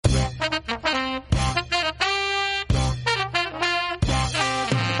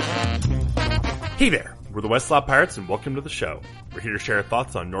Hey there, we're the Westlaw Pirates and welcome to the show. We're here to share our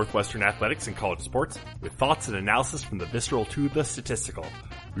thoughts on Northwestern athletics and college sports with thoughts and analysis from the visceral to the statistical.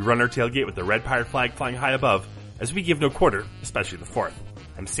 We run our tailgate with the red pirate flag flying high above as we give no quarter, especially the fourth.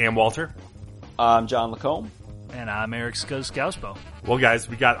 I'm Sam Walter. I'm John Lacombe. And I'm Eric Skouspo. Well, guys,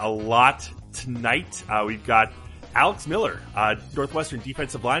 we got a lot tonight. We've got Alex Miller, Northwestern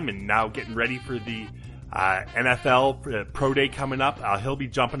defensive lineman, now getting ready for the NFL Pro Day coming up. He'll be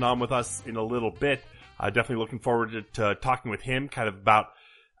jumping on with us in a little bit. Definitely looking forward to talking with him kind of about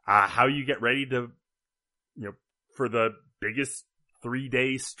how you get ready to, for the biggest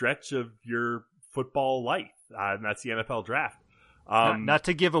 3-day stretch of your football life. And that's the NFL draft. Not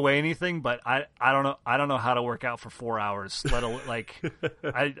to give away anything, but I don't know how to work out for 4 hours. Let alone,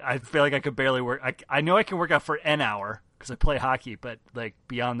 I feel like I could barely work. I know I can work out for an hour because I play hockey, but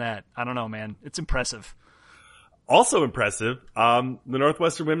beyond that, I don't know, man. It's impressive. Also impressive, the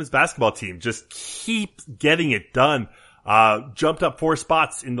Northwestern women's basketball team just keeps getting it done. Jumped up 4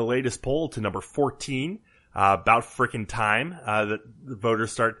 spots in the latest poll to number 14. About frickin' time that the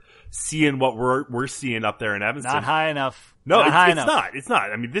voters start seeing what we're seeing up there in Evanston. Not high enough. No, it's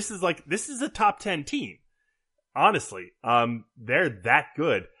not. I mean, this is a top 10 team. Honestly, they're that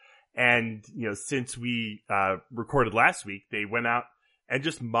good. And since we recorded last week, they went out and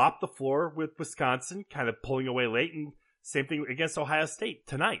just mopped the floor with Wisconsin, kind of pulling away late, and same thing against Ohio State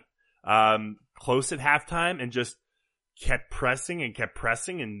tonight. Close at halftime and just kept pressing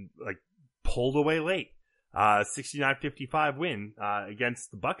and pulled away late. 69-55 win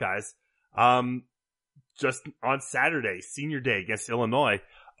against the Buckeyes. Just on Saturday, senior day against Illinois,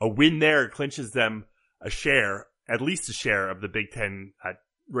 a win there clinches them at least a share of the Big Ten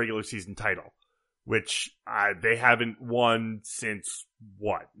regular season title, which they haven't won since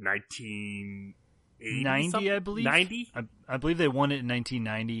 1990, I believe. 90? I believe they won it in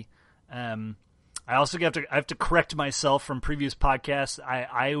 1990. I also I have to correct myself from previous podcasts. I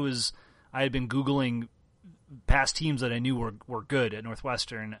had been Googling past teams that I knew were good at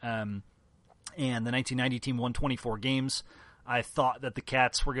Northwestern. And the 1990 team won 24 games. I thought that the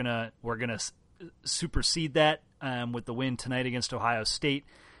Cats were gonna supersede that with the win tonight against Ohio State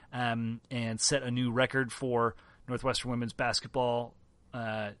and set a new record for Northwestern women's basketball,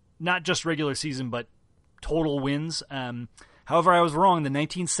 not just regular season but total wins. However, I was wrong. The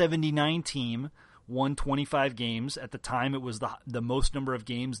 1979 team won 25 games. At the time, it was the most number of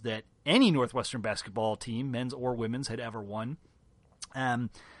games that any Northwestern basketball team, men's or women's, had ever won.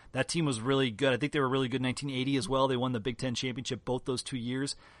 That team was really good. I think they were really good in 1980 as well. They won the Big Ten championship both those 2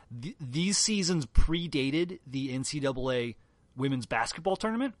 years. These seasons predated the NCAA women's basketball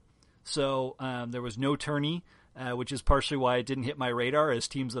tournament. So there was no tourney, which is partially why it didn't hit my radar as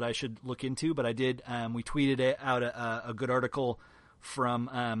teams that I should look into. But I did. We tweeted out a good article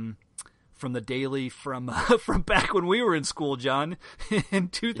from the Daily from back when we were in school, John, in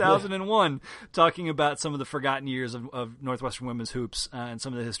 2001, talking about some of the forgotten years of Northwestern women's hoops and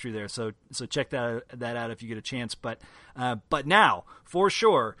some of the history there. So check that out if you get a chance. But now, for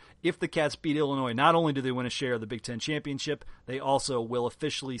sure, if the Cats beat Illinois, not only do they win a share of the Big Ten championship, they also will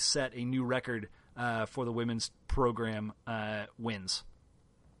officially set a new record for the women's program wins.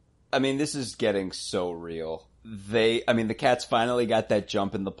 I mean, this is getting so real. The Cats finally got that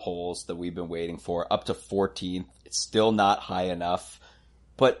jump in the polls that we've been waiting for, up to 14th. It's still not high enough,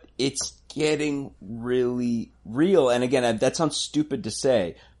 but it's getting really real. And again, that sounds stupid to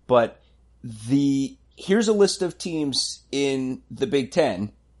say, but here's a list of teams in the Big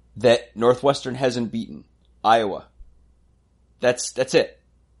Ten that Northwestern hasn't beaten. Iowa. That's it.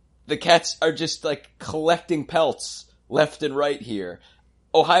 The Cats are just collecting pelts left and right here.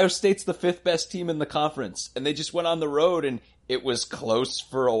 Ohio State's the 5th best team in the conference, and they just went on the road, and it was close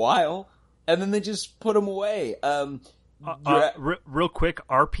for a while, and then they just put them away. Real quick,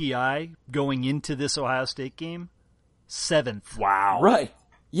 RPI going into this Ohio State game, 7th. Wow. Right.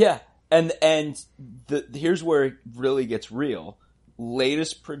 Yeah. And here's where it really gets real.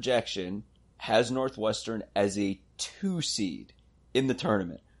 Latest projection has Northwestern as a 2 seed in the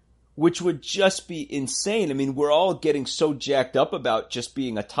tournament, which would just be insane. I mean, we're all getting so jacked up about just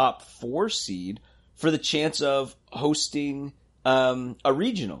being a top 4 seed for the chance of hosting a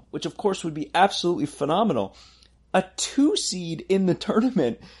regional, which of course would be absolutely phenomenal. A 2 seed in the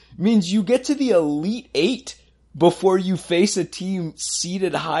tournament means you get to the Elite 8 before you face a team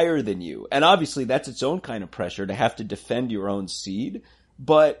seeded higher than you. And obviously that's its own kind of pressure to have to defend your own seed,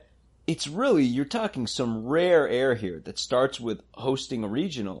 but it's really, you're talking some rare air here that starts with hosting a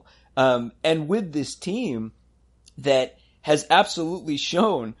regional. And with this team that has absolutely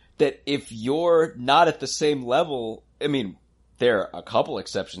shown that if you're not at the same level, I mean, there are a couple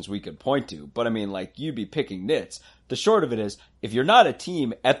exceptions we could point to, but I mean, like, you'd be picking nits. The short of it is, if you're not a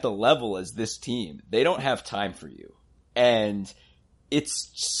team at the level as this team, they don't have time for you. And it's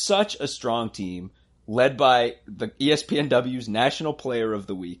such a strong team, led by the ESPNW's National Player of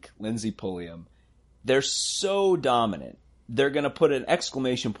the Week, Lindsey Pulliam. They're so dominant. They're going to put an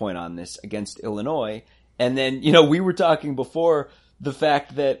exclamation point on this against Illinois. And then, we were talking before the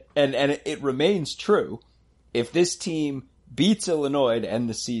fact that, and it remains true, if this team beats Illinois to end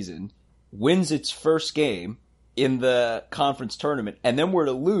the season, wins its first game in the conference tournament, and then were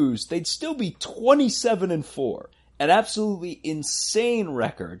to lose, they'd still be 27-4, an absolutely insane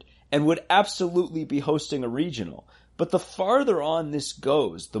record, and would absolutely be hosting a regional. But the farther on this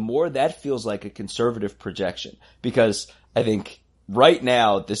goes, the more that feels like a conservative projection, because I think right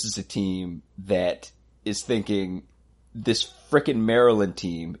now this is a team that is thinking, this frickin' Maryland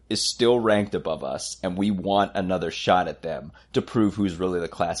team is still ranked above us, and we want another shot at them to prove who's really the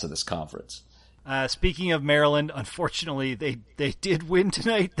class of this conference. Speaking of Maryland, unfortunately, they did win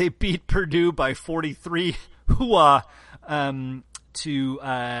tonight. They beat Purdue by 43. Hooah!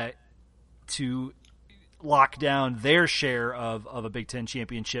 To lock down their share of a Big Ten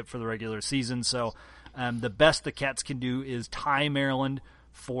championship for the regular season. So the best the Cats can do is tie Maryland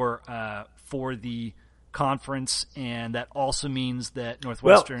for the conference, and that also means that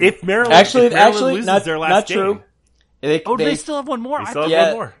Northwestern. Well, if Maryland loses not, their last not game, true. Do they still have one more? They still have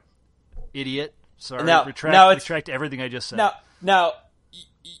one more. Idiot. Sorry. Now retract everything I just said. Now,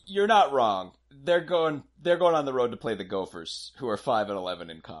 you're not wrong. They're going on the road to play the Gophers, who are 5-11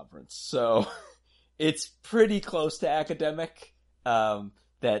 in conference. So it's pretty close to academic.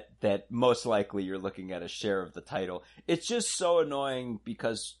 That most likely you're looking at a share of the title. It's just so annoying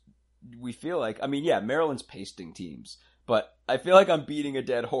because we feel like, Maryland's pasting teams, but I feel like I'm beating a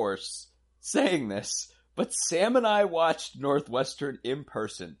dead horse saying this, but Sam and I watched Northwestern in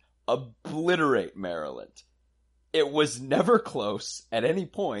person obliterate Maryland. It was never close at any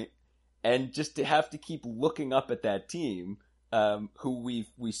point, and just to have to keep looking up at that team, who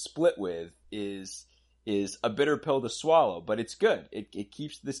we split with, is a bitter pill to swallow, but it's good. It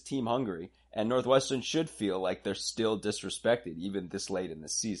keeps this team hungry, and Northwestern should feel like they're still disrespected even this late in the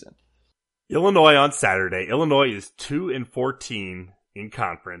season. Illinois on Saturday. Illinois is 2-14 in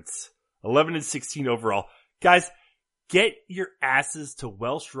conference, 11-16 overall. Guys, get your asses to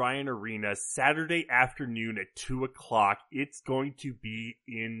Welsh Ryan Arena Saturday afternoon at 2:00. It's going to be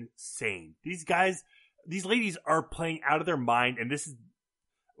insane. These ladies are playing out of their mind, and this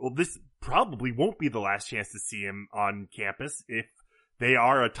probably won't be the last chance to see him on campus if they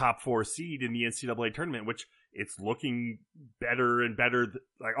are a top 4 seed in the NCAA tournament, which it's looking better and better,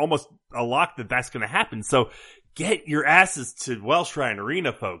 like almost a lock that that's going to happen. So get your asses to Welsh Ryan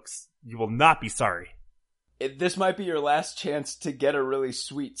Arena, folks. You will not be sorry. This might be your last chance to get a really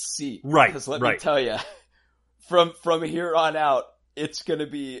sweet seat. Right. Because let me tell you, from here on out, it's going to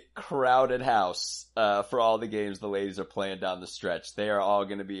be crowded house for all the games the ladies are playing down the stretch. They are all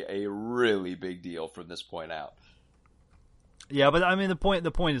going to be a really big deal from this point out. Yeah, but the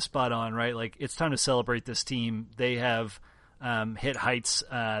point is spot on, right? Like, it's time to celebrate this team. They have hit heights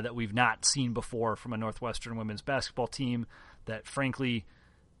that we've not seen before from a Northwestern women's basketball team that, frankly,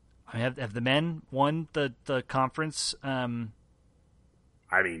 have the men won the conference? Not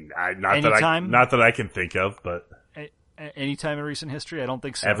that I can think of, but any time in recent history, I don't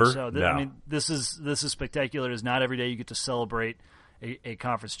think so. Ever? So No. This is spectacular. It's not every day you get to celebrate a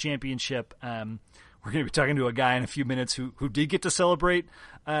conference championship. We're going to be talking to a guy in a few minutes who did get to celebrate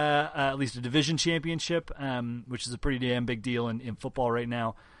at least a division championship, which is a pretty damn big deal in football right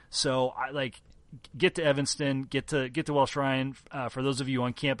now. So get to Evanston, get to Welsh Ryan. For those of you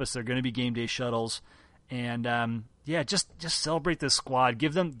on campus, they're going to be game day shuttles, and just celebrate this squad.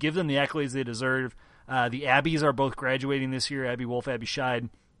 Give them the accolades they deserve. The Abbeys are both graduating this year. Abby Wolf, Abby Scheid.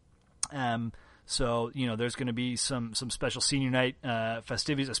 So there's going to be some special senior night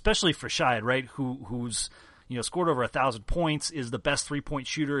festivities, especially for Scheid, right? Who's scored over 1,000 points, is the best 3-point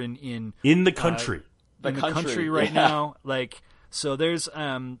shooter in the country, the country right now. So there's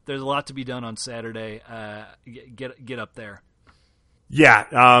a lot to be done on Saturday. Get up there. Yeah,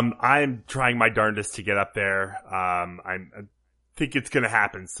 I'm trying my darndest to get up there. I think it's going to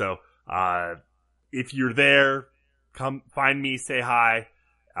happen. So if you're there, come find me, say hi.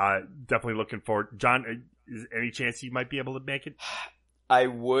 Definitely looking forward. John, is any chance you might be able to make it? I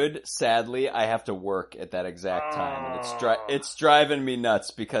would. Sadly, I have to work at that exact time, and it's driving me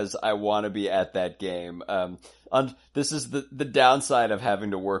nuts because I want to be at that game. This is the downside of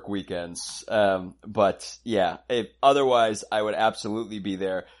having to work weekends. But yeah, otherwise I would absolutely be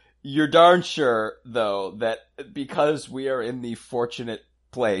there. You're darn sure, though, that because we are in the fortunate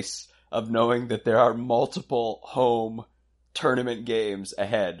place of knowing that there are multiple home tournament games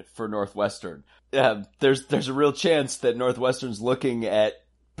ahead for Northwestern, there's a real chance that Northwestern's looking at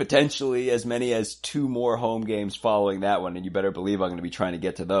potentially as many as 2 more home games following that one, and you better believe I'm going to be trying to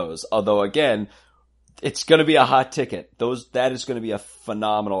get to those. Although, again, it's going to be a hot ticket. That is going to be a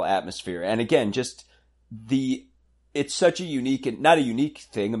phenomenal atmosphere. And again, it's such a unique, not a unique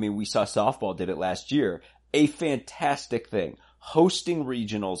thing. I mean, we saw softball did it last year. A fantastic thing. Hosting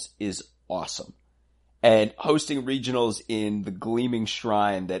regionals is awesome. And hosting regionals in the gleaming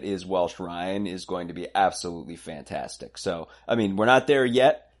shrine that is Welsh Ryan is going to be absolutely fantastic. So, I mean, we're not there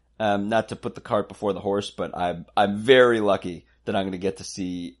yet. Not to put the cart before the horse, but I'm very lucky that I'm going to get to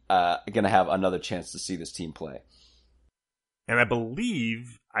see, going to have another chance to see this team play. And I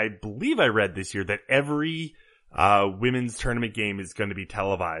believe I read this year that every women's tournament game is going to be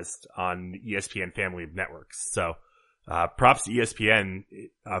televised on the ESPN family of networks. So, props to ESPN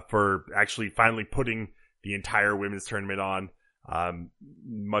for actually finally putting the entire women's tournament on,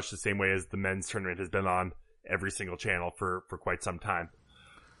 much the same way as the men's tournament has been on every single channel for quite some time.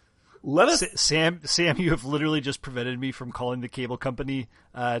 Sam, you have literally just prevented me from calling the cable company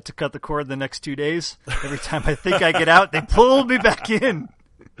to cut the cord the next 2 days. Every time I think I get out, they pull me back in.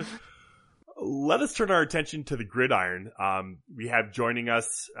 Let us turn our attention to the gridiron. We have joining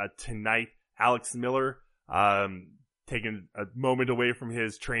us tonight Alex Miller, taking a moment away from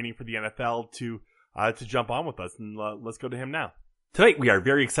his training for the NFL to jump on with us, and let's go to him now. Tonight, we are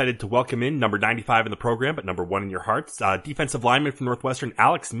very excited to welcome in number 95 in the program, but number 1 in your hearts, defensive lineman from Northwestern,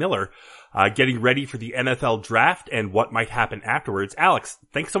 Alex Miller, getting ready for the NFL draft and what might happen afterwards. Alex,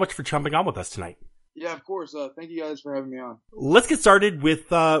 thanks so much for jumping on with us tonight. Yeah, of course. Thank you guys for having me on. Let's get started with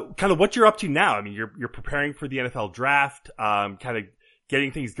kind of what you're up to now. I mean, you're preparing for the NFL draft, kind of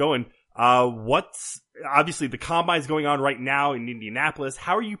getting things going. What's obviously the combine's going on right now in Indianapolis.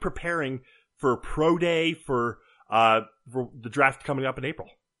 How are you preparing for pro day for the draft coming up in April?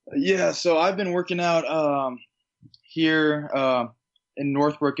 Yeah, so I've been working out here in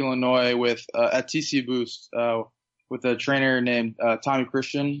Northbrook, Illinois at TC Boost with a trainer named Tommy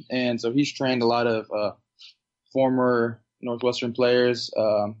Christian. And so he's trained a lot of former Northwestern players,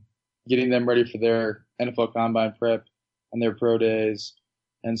 getting them ready for their NFL combine prep and their pro days.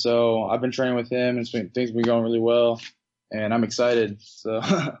 And so I've been training with him, and things have been going really well, and I'm excited. So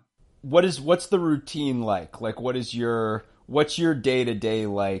what's the routine like? Like, what's your day to day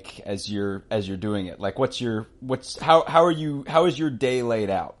like as you're doing it? Like, how is your day laid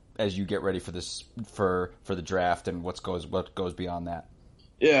out as you get ready for this for the draft, and what goes beyond that?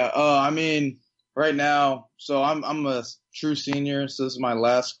 Yeah, I mean, right now, so I'm a true senior, so this is my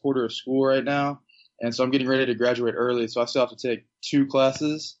last quarter of school right now, and so I'm getting ready to graduate early, so I still have to take 2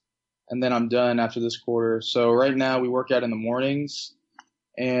 classes, and then I'm done after this quarter. So right now we work out in the mornings.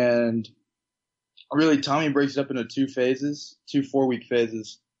 And really, Tommy breaks it up into 2 phases, 2 4-week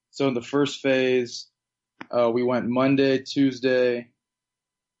phases. So in the first phase, we went Monday, Tuesday,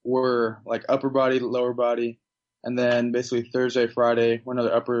 were like upper body, lower body. And then basically Thursday, Friday, we're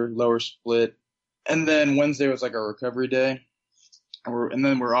another upper, lower split. And then Wednesday was like our recovery day. And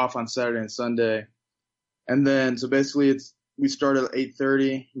then we're off on Saturday and Sunday. And then, so basically we start at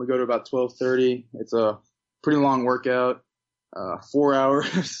 8:30. We go to about 12:30. It's a pretty long workout. 4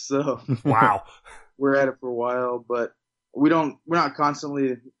 hours, so wow, we're at it for a while, but we're not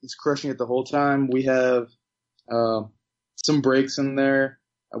constantly just crushing it the whole time. We have some breaks in there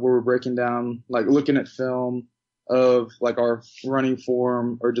where we're breaking down, like looking at film of like our running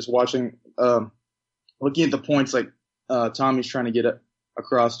form, or just watching, looking at the points like Tommy's trying to get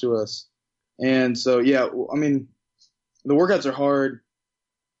across to us. And so, yeah, I mean, the workouts are hard,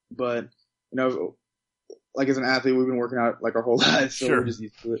 but like as an athlete, we've been working out like our whole lives, so we're just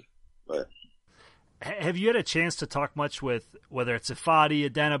used to it. But have you had a chance to talk much with whether it's Ifeadi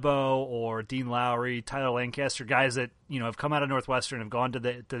Odenigbo or Dean Lowry, Tyler Lancaster, guys that have come out of Northwestern, have gone to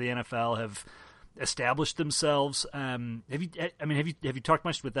the NFL, have established themselves? Have you talked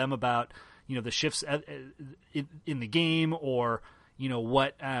much with them about the shifts in the game, or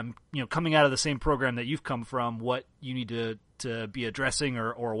what coming out of the same program that you've come from, what you need to be addressing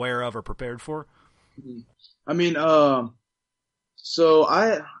or aware of or prepared for? I mean, so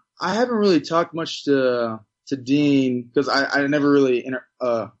I haven't really talked much to Dean, because I never really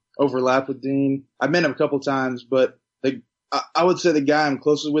overlapped with Dean. I've met him a couple times, but I would say the guy I'm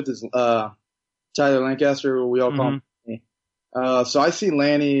closest with is Tyler Lancaster, we all call him. So I see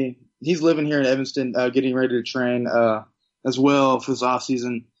Lanny. He's living here in Evanston, getting ready to train as well for this off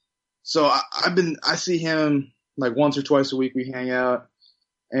season. So I see him like once or twice a week. We hang out.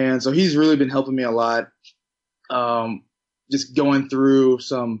 And so he's really been helping me a lot. Just going through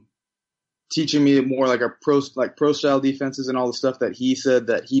teaching me more like pro style defenses and all the stuff that he said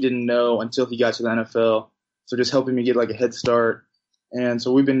that he didn't know until he got to the NFL. So just helping me get like a head start. And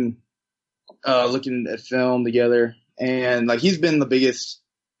so we've been looking at film together, and like he's been the biggest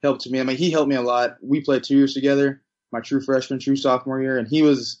help to me. I mean, he helped me a lot. We played 2 years together, my true freshman, true sophomore year, and he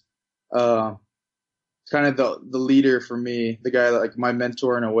was kind of the leader for me, the guy that, like, my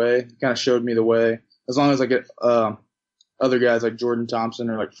mentor in a way. He kind of showed me the way. As long as I get other guys like Jordan Thompson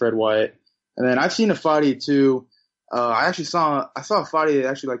or like Fred White. And then I've seen Afadi too. I saw Afadi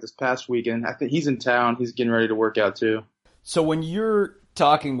actually like this past weekend. I think he's in town. He's getting ready to work out too. So when you're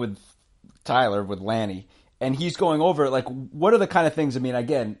talking with Tyler, with Lanny, and he's going over it, like, what are the kind of things, I mean,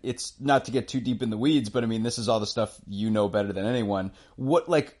 again, it's not to get too deep in the weeds, but I mean, this is all the stuff you know better than anyone. What,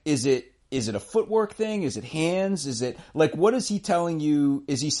 like, is it a footwork thing? Is it hands? Is it, like, what is he telling you?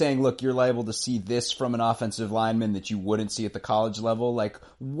 Is he saying, look, you're liable to see this from an offensive lineman that you wouldn't see at the college level? Like,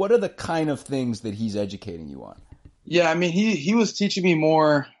 what are the kind of things that he's educating you on? Yeah, I mean, he was teaching me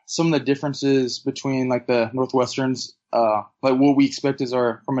more some of the differences between like the Northwestern's, like what we expect is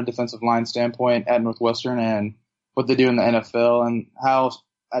from a defensive line standpoint at Northwestern and what they do in the NFL, and how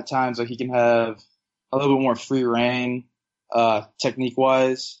at times like he can have a little bit more free reign, technique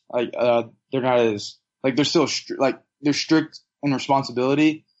wise. Like, they're not as, like, they're still they're strict in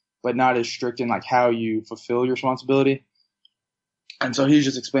responsibility, but not as strict in like how you fulfill your responsibility. And so he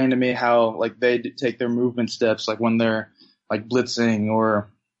just explained to me how, like, they take their movement steps, like when they're like blitzing,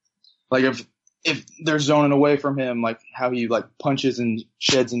 or like if they're zoning away from him, like how he like punches and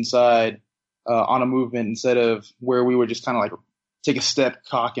sheds inside on a movement, instead of where we would just kind of like take a step,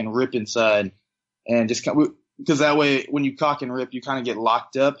 cock, and rip inside, and just because that way when you cock and rip, you kind of get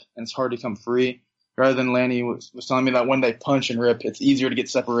locked up and it's hard to come free. Rather than Lanny was telling me that when they punch and rip, it's easier to get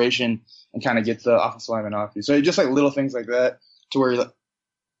separation and kind of get the offensive lineman off you. So just like little things like that, to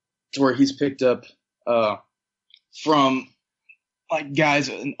where he's picked up from like guys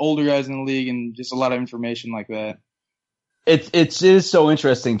and older guys in the league, and just a lot of information like that. It is so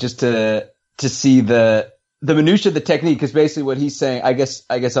interesting just to see the minutia of the technique, because basically what he's saying, I guess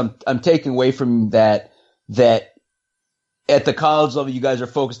I'm taking away from that at the college level you guys are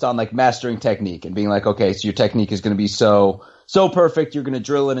focused on like mastering technique and being like, okay, so your technique is going to be so perfect, you're going to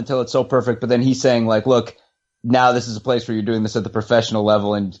drill it until it's so perfect. But then he's saying like, look, now this is a place where you're doing this at the professional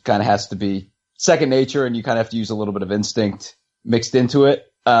level, and kind of has to be second nature, and you kind of have to use a little bit of instinct mixed into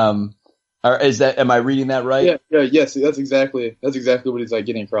it. Or am I reading that right? Yeah, yes, that's exactly what he's like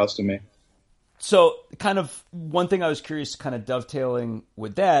getting across to me. So kind of one thing I was curious, kind of dovetailing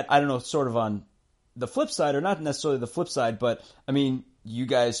with that, I don't know, sort of on the flip side, or not necessarily the flip side, but I mean, you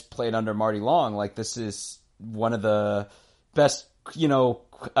guys played under Marty Long. Like, this is one of the best,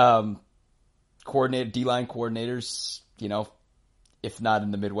 D-line coordinators, if not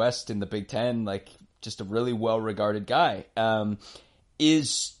in the Midwest, in the Big Ten, like just a really well-regarded guy.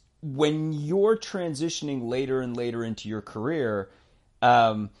 Is when you're transitioning later and later into your career,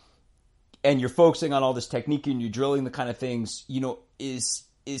 and you're focusing on all this technique and you're drilling the kind of things,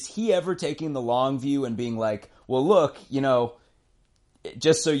 is he ever taking the long view and being like, well, look,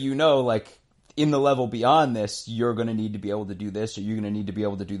 just so you know, like, in the level beyond this, you're going to need to be able to do this, or you're going to need to be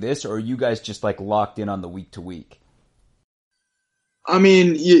able to do this, or are you guys just like locked in on the week to week? I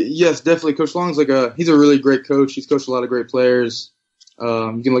mean, yes, definitely. Coach Long's he's a really great coach. He's coached a lot of great players.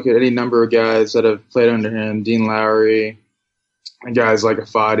 You can look at any number of guys that have played under him, Dean Lowry, and guys like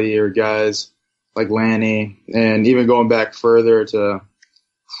Afadi, or guys like Lanny, and even going back further to,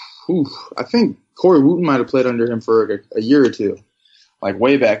 I think Corey Wooten might have played under him for a year or two, like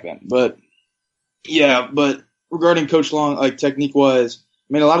way back then. But yeah, but regarding Coach Long, like technique wise,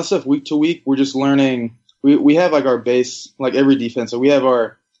 I mean, a lot of stuff week to week, we're just learning. We have like our base, like every defense. So we have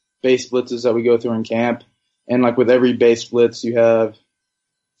our base blitzes that we go through in camp. And like with every base blitz, you have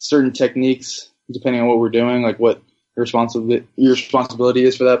certain techniques depending on what we're doing, like what your responsibility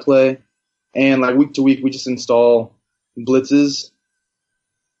is for that play. And like week to week, we just install blitzes.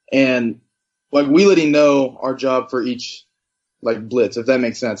 And like we let him know our job for each like blitz, if that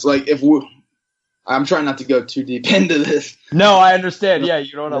makes sense. Like I'm trying not to go too deep into this. No, I understand. Yeah,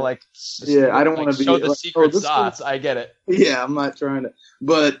 you don't want to I don't want to be show the secret sauce. I get it. Yeah, I'm not trying to.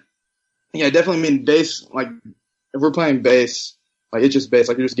 But yeah, I definitely mean base. Like if we're playing base, like it's just base.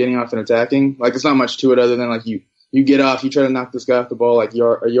 Like you're just getting off and attacking. Like there's not much to it other than like you get off, you try to knock this guy off the ball like a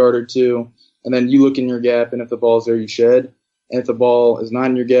yard or two, and then you look in your gap, and if the ball's there, you shed. And if the ball is not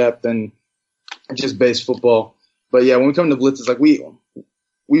in your gap, then it's just base football. But yeah, when we come to blitzes, like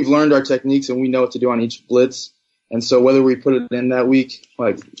we've learned our techniques and we know what to do on each blitz. And so whether we put it in that week,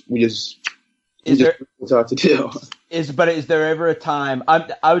 like we just talk to do. Is there ever a time?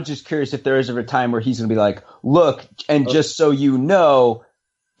 I was just curious if there is ever a time where he's going to be like, look, and just so you know,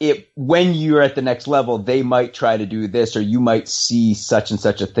 when you're at the next level, they might try to do this, or you might see such and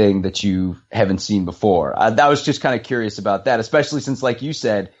such a thing that you haven't seen before. I was just kind of curious about that, especially since, like you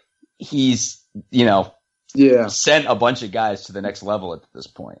said, he's, sent a bunch of guys to the next level at this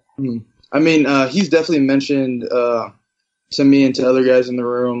point. I mean, he's definitely mentioned to me and to other guys in the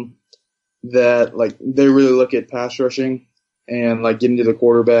room that like they really look at pass rushing and like getting to the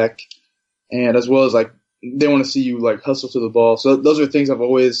quarterback, and as well as like they want to see you like hustle to the ball. So those are things I've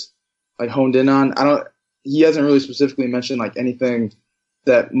always like honed in on. He hasn't really specifically mentioned like anything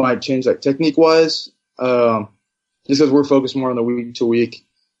that might change like technique wise. Just because we're focused more on the week to week.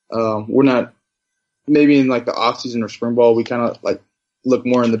 We're not maybe in like the off season or spring ball. We kind of like look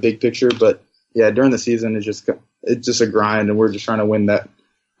more in the big picture, but yeah, during the season it's just a grind, and we're just trying to win that.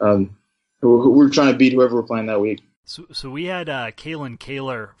 We're trying to beat whoever we're playing that week. So we had Kaylin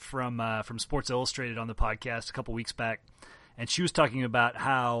Kaler from Sports Illustrated on the podcast a couple weeks back, and she was talking about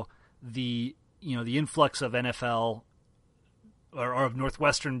how the influx of NFL or of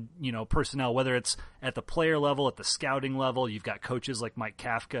Northwestern personnel, whether it's at the player level, at the scouting level, you've got coaches like Mike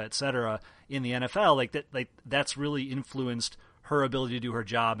Kafka, et cetera, in the NFL, that's really influenced her ability to do her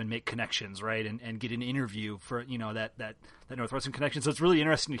job and make connections, right, and get an interview for that Northwestern connection. So it's really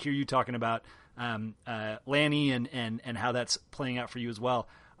interesting to hear you talking about Lanny and how that's playing out for you as well.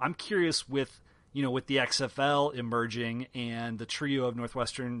 I'm curious with the XFL emerging and the trio of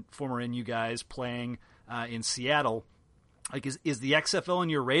Northwestern former NU guys playing in Seattle. Like, is the XFL on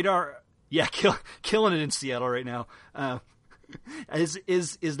your radar? Yeah, killing it in Seattle right now.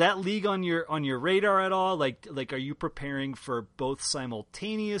 Is that league on your radar at all? Like are you preparing for both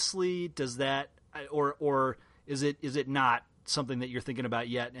simultaneously? Does that or is it not something that you're thinking about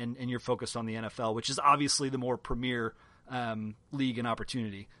yet, and you're focused on the NFL, which is obviously the more premier league and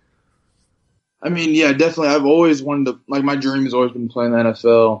opportunity? I mean, yeah, definitely. I've always wanted to, like, my dream has always been playing the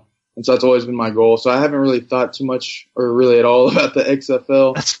NFL, and so that's always been my goal. So I haven't really thought too much or really at all about the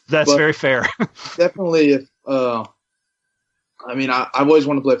XFL. That's very fair. Definitely, if I mean, I've always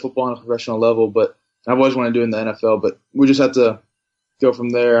wanted to play football on a professional level, but I've always wanted to do it in the NFL. But we just have to go from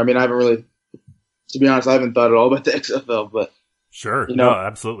there. I mean, I haven't really, to be honest, I haven't thought at all about the XFL. But sure, no,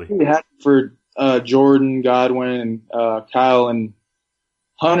 absolutely. We had for Jordan, Godwin, and Kyle, and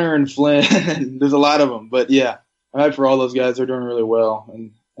Hunter, and Flynn. There's a lot of them, but yeah, I'm happy for all those guys. They're doing really well,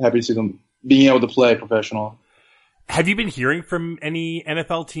 and happy to see them being able to play professional. Have you been hearing from any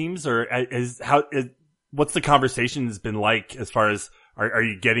NFL teams, or what's the conversations been like as far as are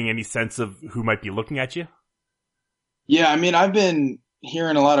you getting any sense of who might be looking at you? Yeah, I mean, I've been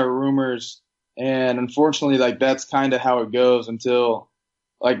hearing a lot of rumors, and unfortunately, like, that's kind of how it goes until,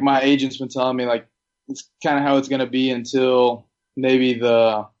 like, my agent's been telling me, like, it's kind of how it's going to be until maybe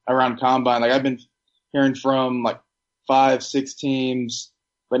around Combine. Like, I've been hearing from like 5-6 teams,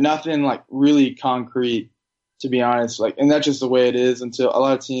 but nothing like really concrete, to be honest. Like, and that's just the way it is until a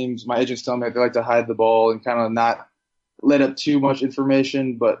lot of teams, my agents tell me they like to hide the ball and kind of not let up too much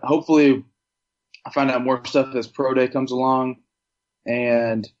information. But hopefully I find out more stuff as Pro Day comes along.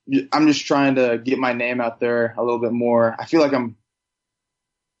 And I'm just trying to get my name out there a little bit more. I feel like I'm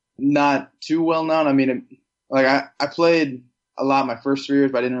not too well known. I mean, like I played a lot my first 3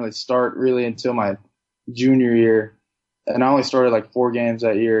 years, but I didn't really start really until my junior year. And I only started like 4 games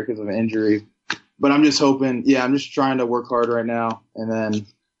that year because of an injury. But I'm just hoping, I'm just trying to work hard right now and then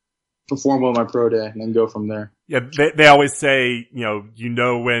perform well my pro day and then go from there. Yeah, they always say,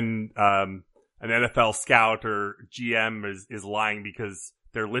 when an NFL scout or GM is lying because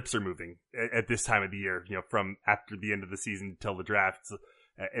their lips are moving at this time of the year, from after the end of the season till the draft. So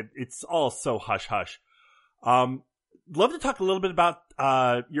it's all so hush hush. Love to talk a little bit about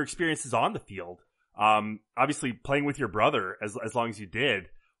your experiences on the field. Obviously playing with your brother as long as you did.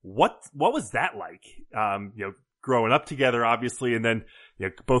 What was that like? Growing up together, obviously, and then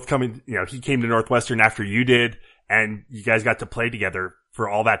both coming. He came to Northwestern after you did, and you guys got to play together for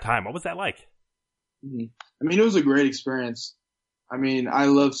all that time. What was that like? Mm-hmm. I mean, it was a great experience. I mean, I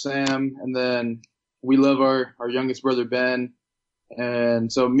love Sam, and then we love our youngest brother Ben,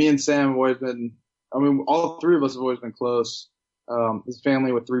 and so me and Sam have always been. I mean, all 3 of us have always been close. His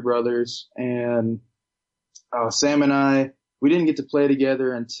family with 3 brothers, and Sam and I. We didn't get to play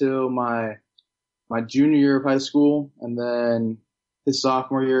together until my junior year of high school, and then his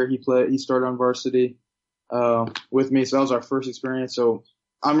sophomore year he started on varsity with me. So that was our first experience. So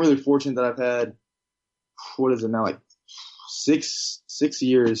I'm really fortunate that I've had, what is it now, like 6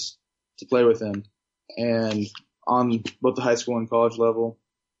 years to play with him. And on both the high school and college level.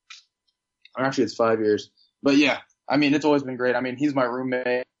 Or actually, it's 5 years. But yeah, I mean, it's always been great. I mean, he's my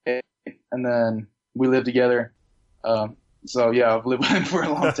roommate, and then we live together. So yeah, I've lived with him for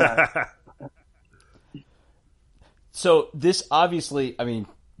a long time. So this obviously, I mean,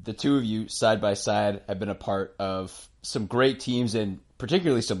 the two of you side by side have been a part of some great teams and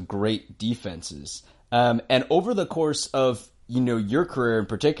particularly some great defenses. And over the course of, your career in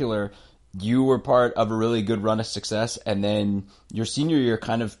particular, you were part of a really good run of success. And then your senior year,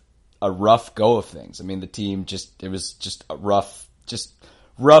 kind of a rough go of things. I mean, the team it was just a rough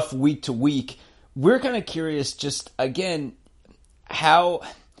week to week. We're kind of curious, just again, how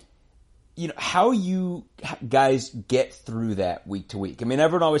you guys get through that week to week. I mean,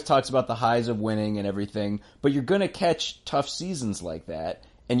 everyone always talks about the highs of winning and everything, but you're going to catch tough seasons like that,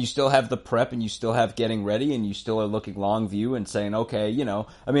 and you still have the prep, and you still have getting ready, and you still are looking long view and saying, okay,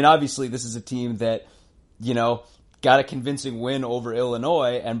 I mean, obviously this is a team that, got a convincing win over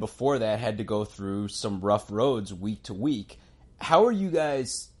Illinois, and before that had to go through some rough roads week to week. How are you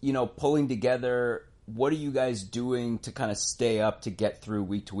guys, pulling together? What are you guys doing to kind of stay up to get through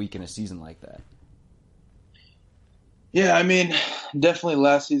week to week in a season like that? Yeah, I mean, definitely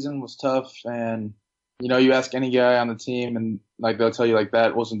last season was tough, and you ask any guy on the team, and they'll tell you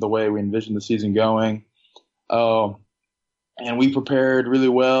that wasn't the way we envisioned the season going. And we prepared really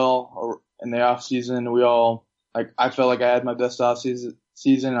well in the off season. We all I felt like I had my best off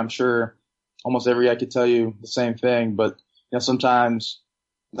season. I'm sure almost every guy could tell you the same thing, but sometimes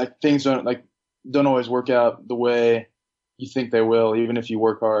things don't always work out the way you think they will, even if you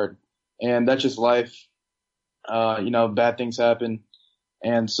work hard. And that's just life. Bad things happen.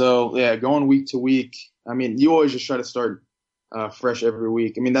 And so, yeah, going week to week, I mean, you always just try to start fresh every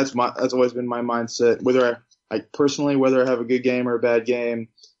week. I mean, that's always been my mindset. Whether whether I have a good game or a bad game,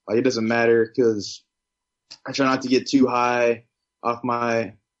 it doesn't matter, because I try not to get too high off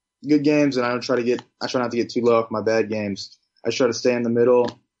my good games, and I try not to get too low off my bad games. I try to stay in the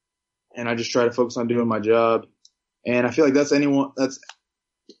middle, and I just try to focus on doing my job. And I feel like that's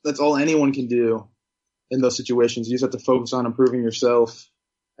all anyone can do in those situations. You just have to focus on improving yourself,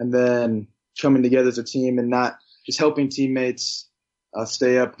 and then coming together as a team, and not just helping teammates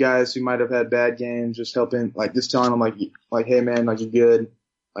stay up. Guys who might have had bad games, just helping, just telling them hey man, you're good,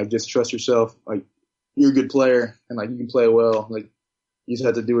 just trust yourself, you're a good player, and you can play well. You just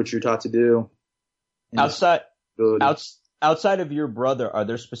have to do what you're taught to do. Outside of your brother, are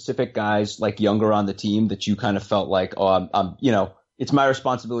there specific guys younger on the team that you kind of felt I'm it's my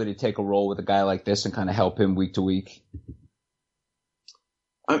responsibility to take a role with a guy like this and kind of help him week to week?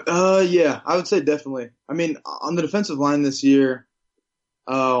 Yeah, I would say definitely. I mean, on the defensive line this year,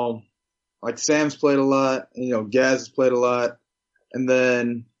 Sam's played a lot, Gaz has played a lot,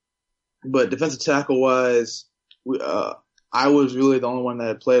 but defensive tackle wise, I was really the only one that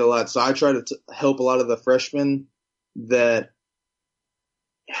had played a lot. So I tried to help a lot of the freshmen that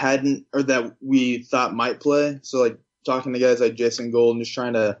hadn't, or that we thought might play. So talking to guys like Jason Gold and just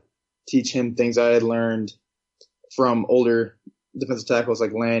trying to teach him things I had learned from older defensive tackles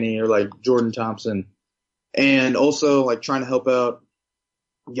like Lanny or Jordan Thompson. And also trying to help out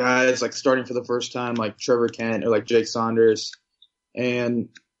guys starting for the first time like Trevor Kent or Jake Saunders. And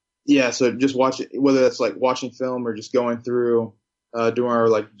yeah, so just watching, whether that's watching film or just going through, doing our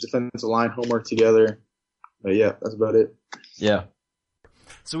defensive line homework together. But yeah, that's about it. Yeah.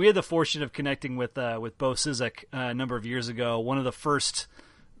 So we had the fortune of connecting with Bo Sizek a number of years ago. One of the first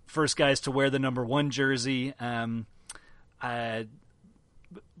guys to wear the number 1 jersey.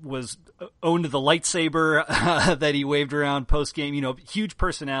 Was owned the lightsaber that he waved around post game. Huge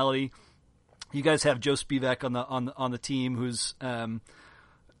personality. You guys have Joe Spivak on the team, who's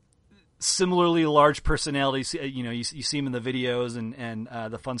similarly large personality. You see him in the videos and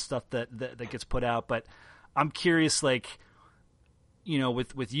the fun stuff that gets put out. But I'm curious, with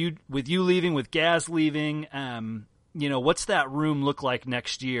you leaving, with Gaz leaving, what's that room look like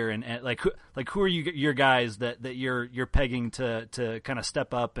next year? And who are your guys that you're pegging to kind of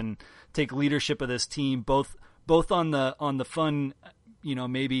step up and take leadership of this team, both on the fun,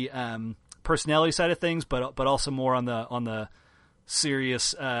 maybe personality side of things, but also more on the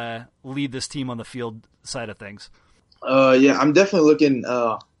serious lead this team on the field side of things? Yeah, I'm definitely looking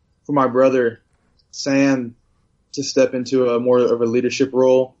for my brother Sam to step into a more of a leadership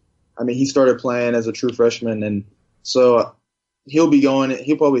role. I mean, he started playing as a true freshman, and so he'll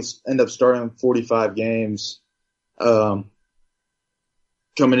probably end up starting 45 games coming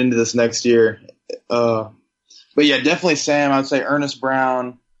into this next year. But yeah, definitely Sam. I would say Ernest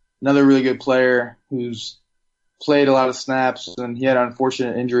Brown, another really good player who's played a lot of snaps, and he had an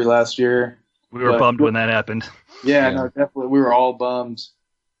unfortunate injury last year. We were bummed when that happened. Yeah, no, definitely. We were all bummed,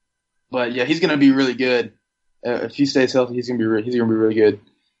 but yeah, he's going to be really good. If he stays healthy, he's going to be really good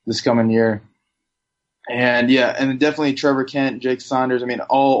this coming year. And yeah, and definitely Trevor Kent, Jake Saunders. I mean,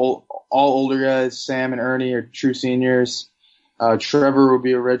 all older guys. Sam and Ernie are true seniors. Trevor will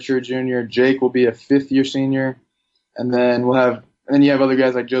be a redshirt junior. Jake will be a fifth-year senior, and then you have other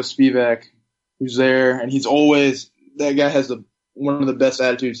guys like Joe Spivak, who's there, and that guy has one of the best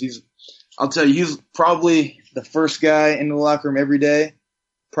attitudes. I'll tell you, he's probably the first guy in the locker room every day,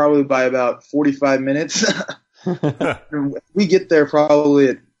 probably by about 45 minutes. We get there probably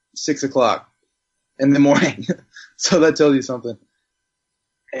at 6:00 in the morning, so that tells you something.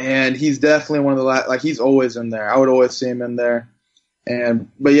 And he's definitely one of the he's always in there. I would always see him in there.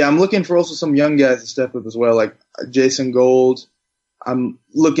 But yeah, I'm looking for also some young guys to step up as well, like Jason Gold. I'm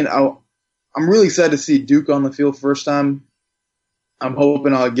really excited to see Duke on the field first time. I'm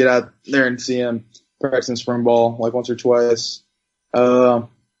hoping I'll get out there and see him practicing spring ball like once or twice. And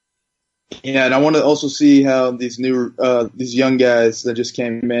I want to also see how these young guys that just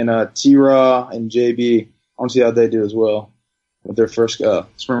came in, T-Raw and JB, I want to see how they do as well with their first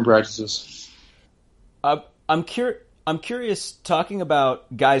spring practices. I'm curious, talking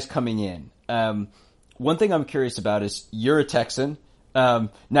about guys coming in. One thing I'm curious about is you're a Texan. Now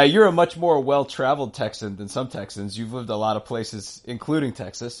you're a much more well-traveled Texan than some Texans. You've lived a lot of places, including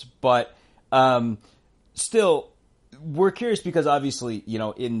Texas, but still, we're curious because obviously,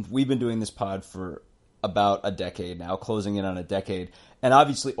 we've been doing this pod for about a decade now, closing in on a decade. And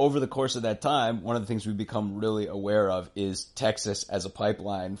obviously over the course of that time, one of the things we've become really aware of is Texas as a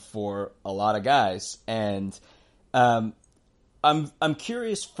pipeline for a lot of guys. And I'm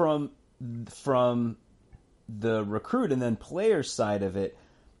curious from the recruit and then player side of it,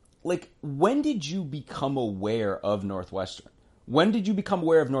 like, when did you become aware of Northwestern? When did you become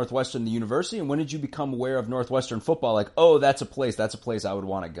aware of Northwestern, the university, and when did you become aware of Northwestern football? Like, oh, that's a place I would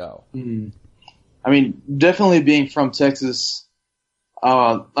want to go. I mean, definitely being from Texas,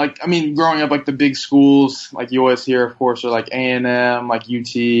 growing up, like the big schools, like you always hear, of course, are like A&M, like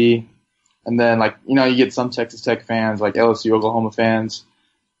UT, and then you get some Texas Tech fans, like LSU, Oklahoma fans.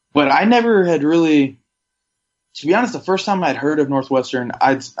 But I never had really, to be honest, the first time I'd heard of Northwestern,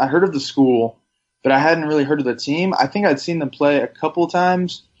 I heard of the school, but I hadn't really heard of the team. I think I'd seen them play a couple of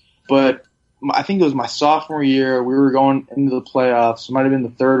times, but I think it was my sophomore year. We were going into the playoffs. It might have been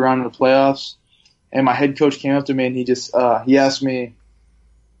the third round of the playoffs. And my head coach came up to me and he asked me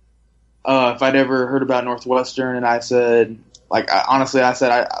if I'd ever heard about Northwestern, and I said, I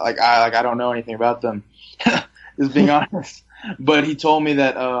don't know anything about them, just being honest. But he told me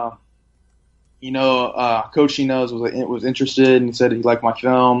that coach he knows was interested, and he said he liked my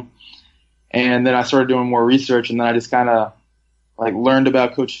film. And then I started doing more research, and then I just kind of learned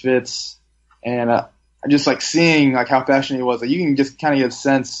about Coach Fitz, and I just seeing how passionate he was. You can just kind of get a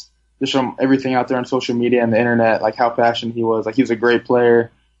sense just from everything out there on social media and the internet, how passionate he was. He was a great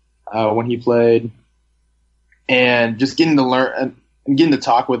player when he played, and just getting to learn and getting to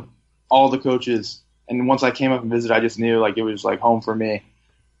talk with all the coaches. And once I came up and visited, I just knew it was home for me.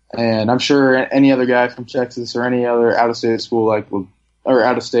 And I'm sure any other guy from Texas or any other out-of-state school or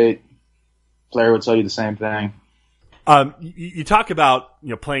out-of-state player would tell you the same thing. You talk about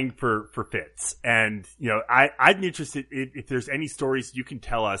playing for Fitz, and I'd be interested if there's any stories you can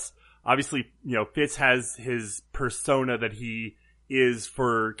tell us. Obviously, Fitz has his persona that he is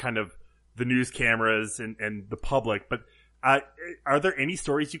for kind of the news cameras and the public, but are there any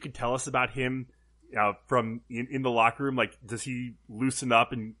stories you can tell us about him from in the locker room? Does he loosen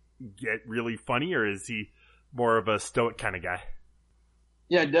up and get really funny, or is he more of a stoic kind of guy?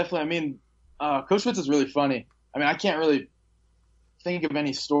 Yeah, definitely. Coach Fitz is really funny. I can't really think of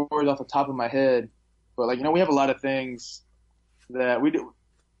any stories off the top of my head, but we have a lot of things that we do.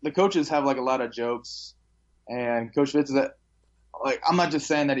 The coaches have a lot of jokes, and Coach Fitz is I'm not just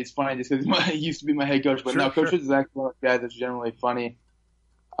saying that he's funny just because he used to be my head coach, but Coach Fitz is actually one of the guys that's generally funny.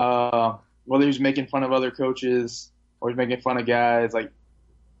 Whether he's making fun of other coaches or he's making fun of guys,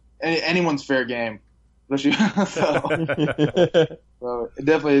 anyone's fair game. So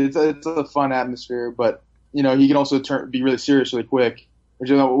definitely, it's a fun atmosphere, but he can also be really serious really quick.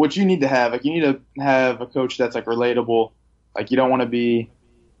 Which is what you need to have. You need to have a coach that's relatable. You don't want to be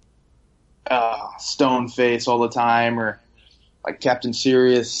stone face all the time, or Captain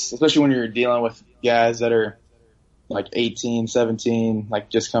Serious, especially when you're dealing with guys that are 18, 17,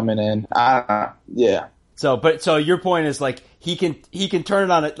 just coming in. Yeah. So your point is he can turn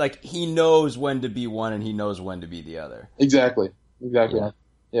it on it. He knows when to be one and he knows when to be the other. Exactly. Yeah.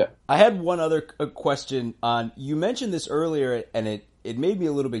 I had one other question on, you mentioned this earlier and it made me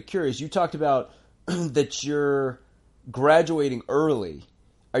a little bit curious. You talked about that you're graduating early.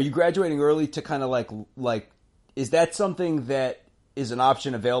 Are you graduating early to kind of like is that something that is an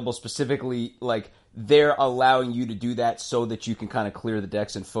option available specifically, like they're allowing you to do that so that you can kind of clear the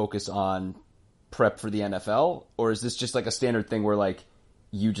decks and focus on prep for the NFL? Or is this just like a standard thing where like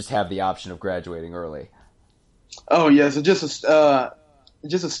you just have the option of graduating early? Oh yeah, so just a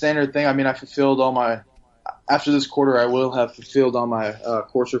standard thing. I mean, I fulfilled all my after this quarter. I will have fulfilled all my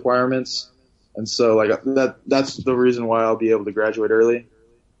course requirements, and so like that's the reason why I'll be able to graduate early.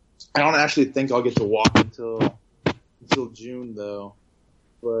 I don't actually think I'll get to walk until June though.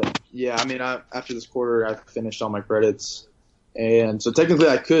 But yeah, I mean, after this quarter, I finished all my credits, and so technically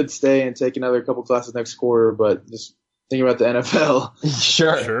I could stay and take another couple classes next quarter. But just thinking about the NFL,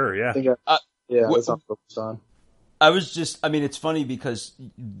 sure, yeah, that's what I'm focused on. It's funny because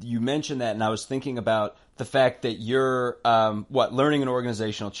you mentioned that, and I was thinking about the fact that you're, learning an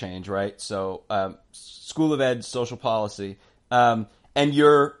organizational change, right? So, School of Ed, social policy, and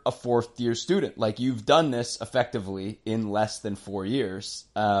you're a fourth-year student. Like, you've done this effectively in less than 4 years.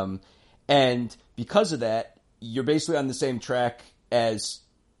 And because of that, you're basically on the same track as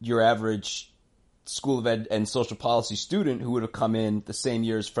your average School of Ed and social policy student who would have come in the same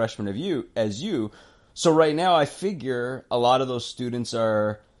year as freshman as you. So right now, I figure a lot of those students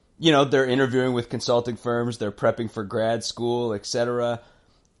are, they're interviewing with consulting firms, they're prepping for grad school, etc.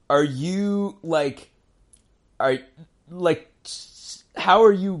 Are you how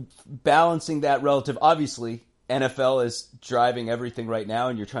are you balancing that relative? Obviously, NFL is driving everything right now,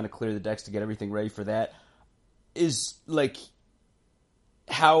 and you're trying to clear the decks to get everything ready for that. But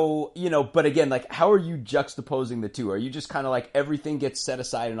again, how are you juxtaposing the two? Are you just kind of like everything gets set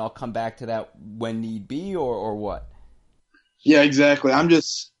aside and I'll come back to that when need be, or what? Yeah, exactly. I'm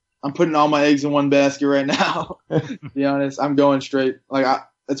putting all my eggs in one basket right now. To be honest, I'm going straight.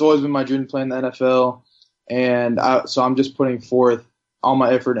 It's always been my dream to play in the NFL, and so I'm just putting forth all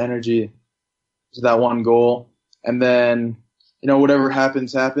my effort and energy to that one goal, and then whatever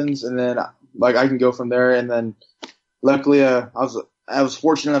happens, and then I can go from there. And then luckily, I was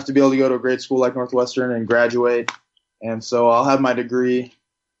fortunate enough to be able to go to a great school like Northwestern and graduate, and so I'll have my degree,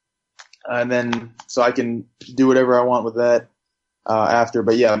 and then so I can do whatever I want with that after.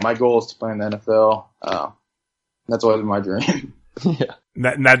 But yeah, my goal is to play in the NFL. That's always been my dream. Yeah,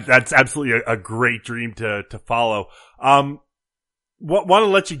 that's absolutely a great dream to follow. Want to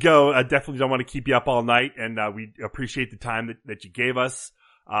let you go. I definitely don't want to keep you up all night, and we appreciate the time that you gave us.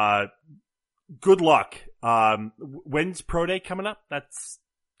 Good luck. When's Pro Day coming up? That's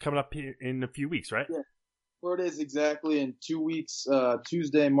coming up in a few weeks, right? Yeah. Pro Day is exactly in 2 weeks,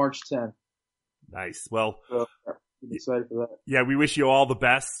 Tuesday, March 10th. Nice. Well, so, I'm excited for that. Yeah, we wish you all the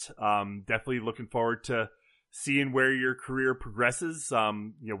best. Definitely looking forward to seeing where your career progresses.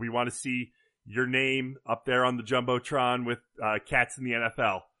 We want to see your name up there on the Jumbotron with cats in the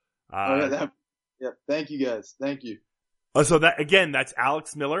NFL. Thank you guys. Thank you. So that's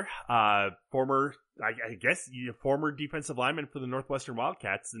Alex Miller, former defensive lineman for the Northwestern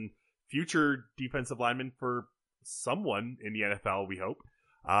Wildcats and future defensive lineman for someone in the NFL, we hope.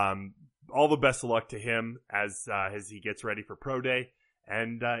 All the best of luck to him as he gets ready for Pro Day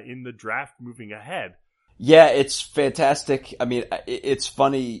and in the draft moving ahead. Yeah, it's fantastic. I mean, it's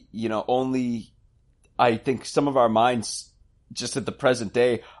funny, I think some of our minds just at the present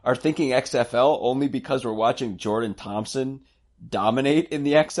day are thinking XFL only because we're watching Jordan Thompson dominate in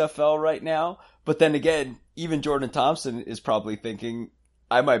the XFL right now. But then again, even Jordan Thompson is probably thinking,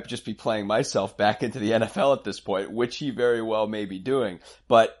 I might just be playing myself back into the NFL at this point, which he very well may be doing.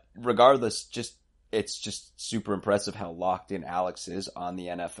 But regardless, it's just super impressive how locked in Alex is on the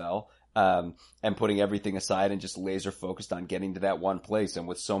NFL. And putting everything aside and just laser focused on getting to that one place. And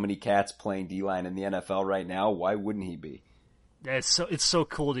with so many cats playing D-line in the NFL right now, why wouldn't he be? Yeah, it's so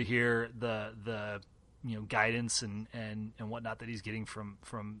cool to hear the guidance and whatnot that he's getting from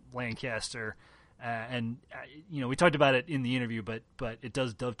Lancaster, we talked about it in the interview, but it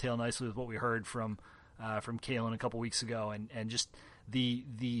does dovetail nicely with what we heard from Kalen a couple weeks ago, and just the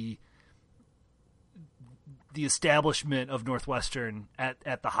establishment of Northwestern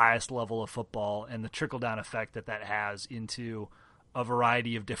at the highest level of football and the trickle down effect that has into a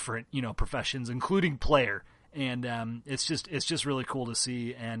variety of different professions, including player. And it's just really cool to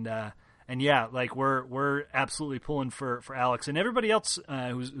see, and yeah, we're absolutely pulling for Alex and everybody else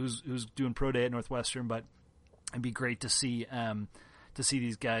who's doing Pro Day at Northwestern. But it'd be great to see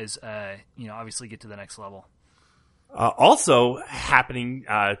these guys obviously get to the next level. Also happening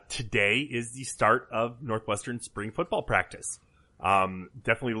today is the start of Northwestern spring football practice.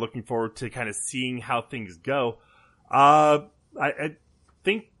 Definitely looking forward to kind of seeing how things go.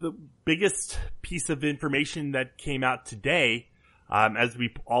 think the biggest piece of information that came out today, as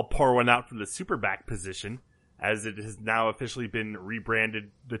we all pour one out from the superback position, as it has now officially been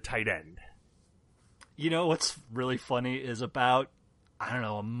rebranded the tight end. You know, what's really funny is about, I don't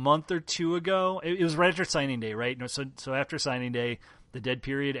know, a month or two ago, it was right after signing day, right? So after signing day, the dead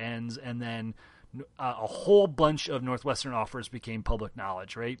period ends, and then a whole bunch of Northwestern offers became public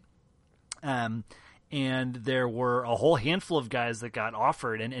knowledge, right? And there were a whole handful of guys that got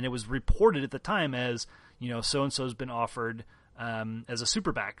offered, and it was reported at the time as, so-and-so's been offered as a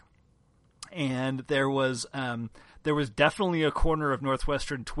superback. And there was definitely a corner of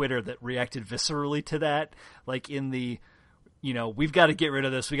Northwestern Twitter that reacted viscerally to that, like in the, we've got to get rid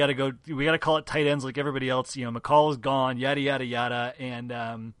of this. We got to call it tight ends like everybody else. McCall is gone, yada yada yada, and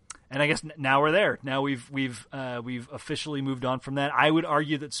I guess now we're there. Now we've officially moved on from that. I would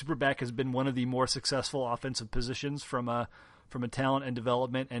argue that superback has been one of the more successful offensive positions from a talent and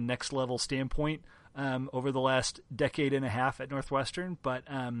development and next level standpoint over the last decade and a half at Northwestern, but.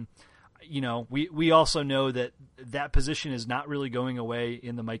 We also know that position is not really going away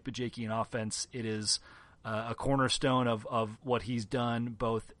in the Mike Bajakian offense. It is a cornerstone of what he's done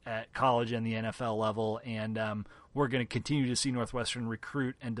both at college and the NFL level, and we're going to continue to see Northwestern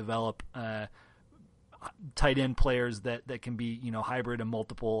recruit and develop tight end players that can be hybrid and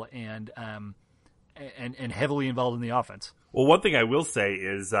multiple and heavily involved in the offense. Well, one thing I will say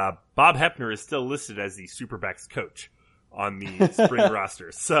is Bob Hefner is still listed as the superbacks coach on the spring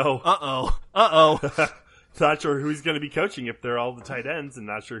roster. So, not sure who he's going to be coaching if they're all the tight ends, and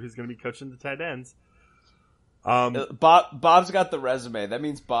not sure who's going to be coaching the tight ends. Bob's got the resume. That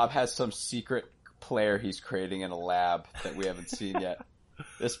means Bob has some secret player he's creating in a lab that we haven't seen yet.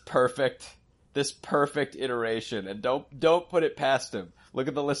 This perfect iteration, and don't put it past him. Look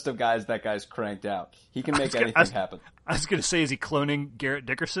at the list of guys that guy's cranked out. He can make anything happen. I was going to say, is he cloning Garrett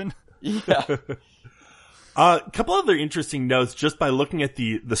Dickerson? Yeah. A couple other interesting notes just by looking at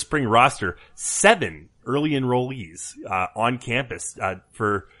the spring roster. 7 early enrollees on campus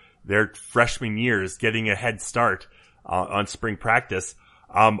for their freshman years, getting a head start on spring practice.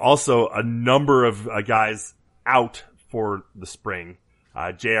 Also, a number of guys out for the spring.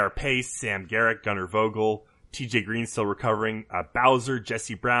 J.R. Pace, Sam Garrett, Gunnar Vogel, T.J. Green still recovering, Bowser,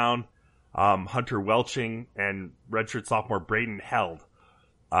 Jesse Brown, Hunter Welching, and redshirt sophomore Braden Held.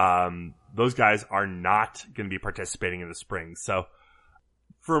 Those guys are not going to be participating in the spring. So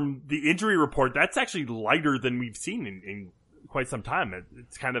from the injury report, that's actually lighter than we've seen in quite some time.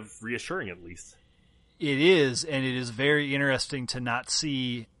 It's kind of reassuring, at least. It is, and it is very interesting to not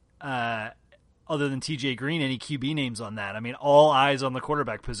see, other than TJ Green, any QB names on that. I mean, all eyes on the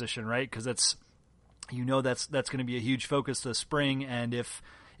quarterback position, right? Because that's going to be a huge focus this spring. And if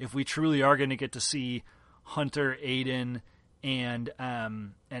we truly are going to get to see Hunter, Aiden, and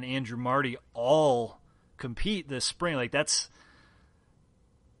Andrew Marty all compete this spring, like that's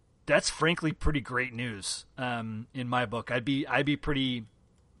frankly pretty great news in my book. I'd be pretty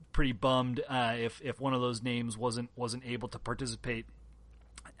bummed if one of those names wasn't able to participate,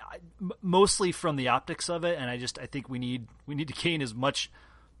 mostly from the optics of it, and I think we need to gain as much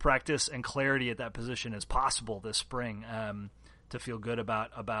practice and clarity at that position as possible this spring to feel good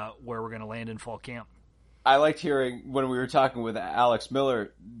about where we're going to land in fall camp. I liked hearing when we were talking with Alex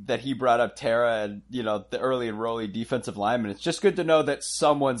Miller that he brought up Tara and, the early enrollee defensive lineman. It's just good to know that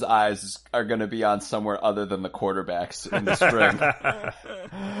someone's eyes are going to be on somewhere other than the quarterbacks in the spring.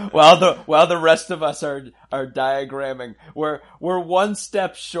 while the rest of us are diagramming, we're one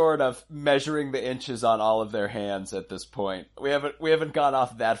step short of measuring the inches on all of their hands at this point. We haven't gone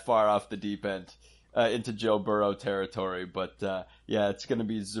off that far off the deep end. Into Joe Burrow territory, but it's going to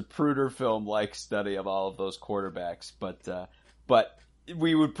be Zapruder film-like study of all of those quarterbacks. But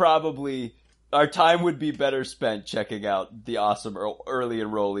we would probably, our time would be better spent checking out the awesome early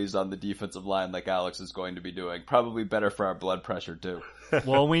enrollees on the defensive line, like Alex is going to be doing. Probably better for our blood pressure too.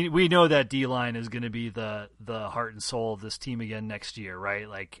 Well, we know that D-line is going to be the heart and soul of this team again next year, right?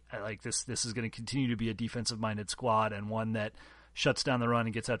 Like this is going to continue to be a defensive-minded squad, and one that shuts down the run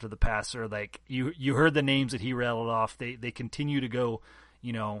and gets after the passer. Like you heard the names that he rattled off. They continue to go,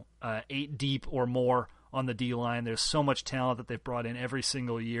 8 deep or more on the D line. There's so much talent that they've brought in every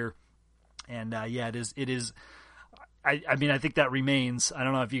single year, and it is. I mean, I think that remains. I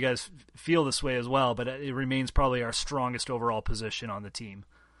don't know if you guys feel this way as well, but it remains probably our strongest overall position on the team.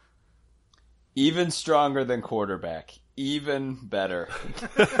 Even stronger than quarterback. Even better.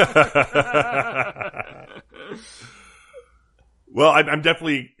 Well, I'm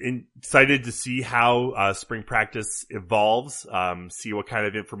definitely excited to see how spring practice evolves, see what kind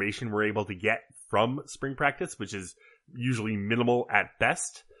of information we're able to get from spring practice, which is usually minimal at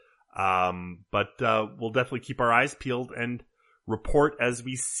best. But we'll definitely keep our eyes peeled and report as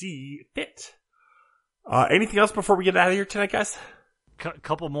we see fit. Anything else before we get out of here tonight, guys?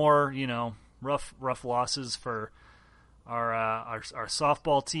 Couple more, rough losses for our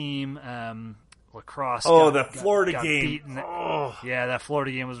softball team. Lacrosse. The Florida game. Beaten. Oh. Yeah, that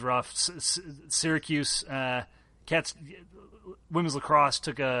Florida game was rough. Syracuse Cats women's lacrosse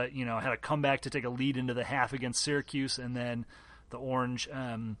took had a comeback to take a lead into the half against Syracuse, and then the Orange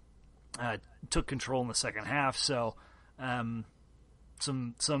took control in the second half. So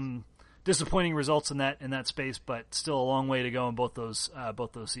some disappointing results in that space, but still a long way to go in both those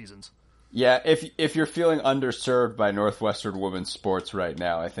seasons. Yeah, if you're feeling underserved by Northwestern women's sports right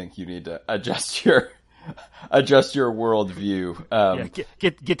now, I think you need to adjust your worldview.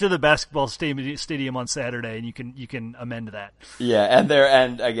 Get to the basketball stadium on Saturday, and you can amend that. Yeah,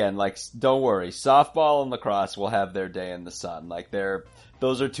 and again, don't worry, softball and lacrosse will have their day in the sun.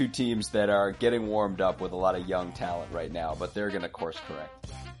 Those are two teams that are getting warmed up with a lot of young talent right now, but they're going to course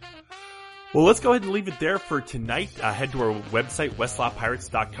correct. Well, let's go ahead and leave it there for tonight. Head to our website,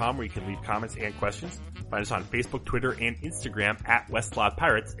 westlawpirates.com, where you can leave comments and questions. Find us on Facebook, Twitter, and Instagram at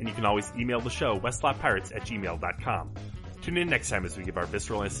westlawpirates, and you can always email the show, westlawpirates@gmail.com. Tune in next time as we give our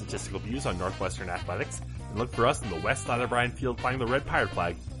visceral and statistical views on Northwestern athletics, and look for us in the west side of Bryant Field flying the red pirate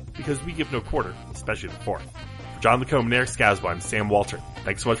flag, because we give no quarter, especially the fourth. For John Lacombe and Eric Scasbo, I'm Sam Walter.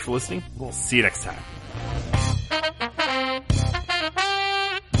 Thanks so much for listening. We'll see you next time.